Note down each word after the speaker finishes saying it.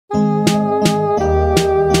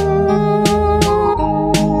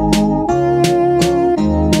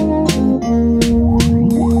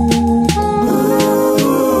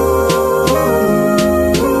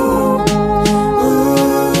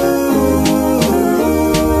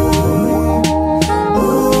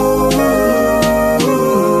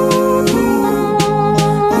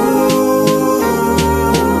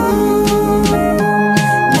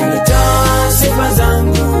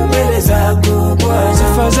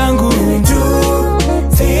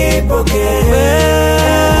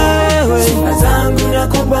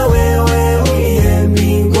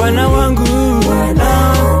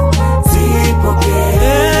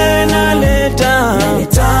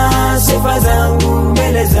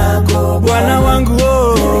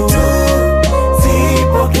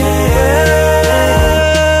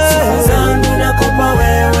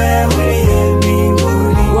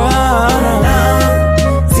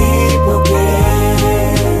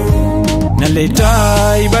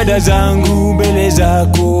Naleta ibada zangu mbele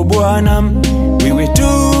zako Bwana, wewe tu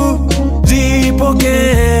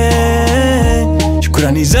zipokee.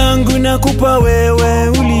 Shukrani zangu nakupa wewe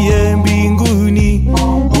uliye mbinguni,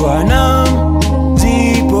 Bwana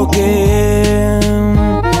zipokee.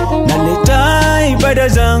 Naleta ibada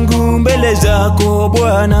zangu mbele zako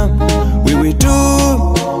Bwana, wewe tu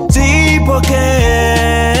zipokee.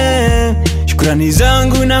 Shukrani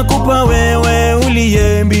zangu nakupa wewe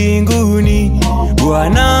uliye mbinguni,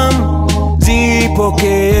 Bwana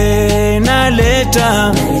zipokee.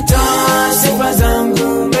 Naleta sifa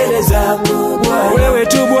zangu mbele zako Bwana, wewe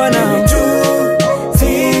tu Bwana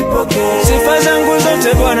zipokee. Sifa zangu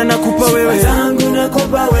zote Bwana nakupa wewe,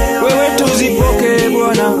 wewe tu zipokee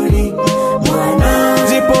Bwana,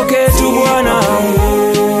 zipokee tu Bwana.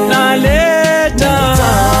 Naleta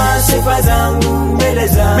sifa zangu mbele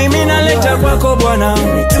zako, mimi naleta kwako Bwana,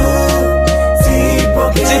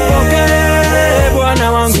 zipokee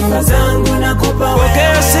Bwana wangu,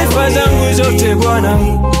 pokea sifa zangu zote Bwana,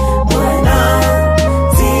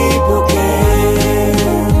 zipokee.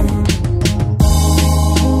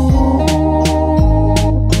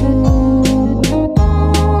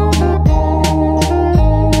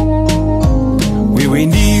 Wewe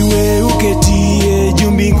ndiwe uketie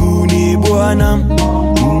juu mbinguni Bwana,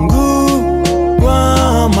 Mungu wa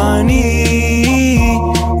amani.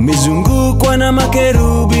 Umezungukwa na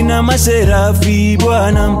makerubi na maserafi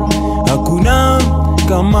Bwana, hakuna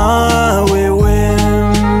kama wewe.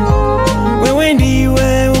 Wewe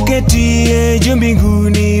ndiwe uketie juu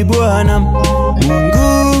mbinguni Bwana,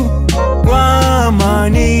 Mungu wa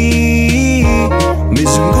amani.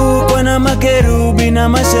 Umezungukwa na makerubi na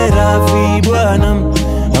maserafi Bwana,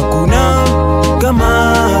 hakuna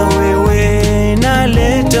kama wewe.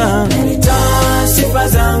 Naleta sifa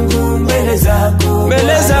zangu mbele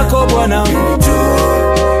zako Bwana,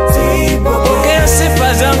 pokea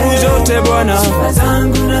sifa zangu zote Bwana,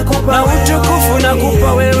 na utukufu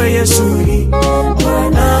nakupa wewe Yesu,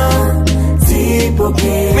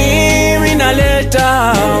 mimi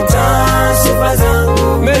naleta sifa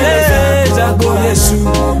zangu mbele zako Yesu,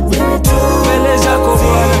 mbele zako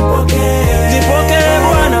Bwana, zipokee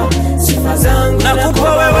Bwana.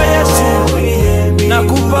 Nakupa wewe Yesu,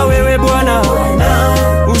 nakupa wewe Bwana,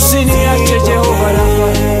 usiniache Jehova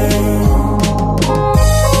Rafa.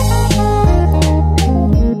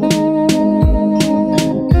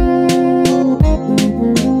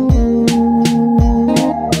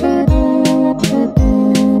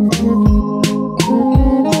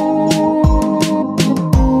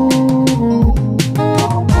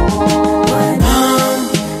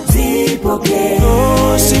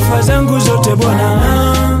 Sifa zangu zote Bwana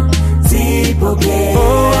zipokee.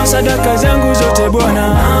 Sadaka zangu zote Bwana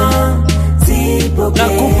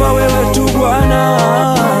nakupa wewe tu Bwana,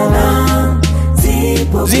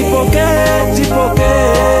 zipokee, zipokee.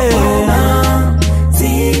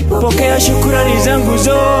 Pokea shukrani zangu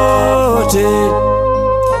zote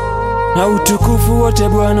na utukufu wote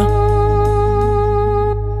Bwana.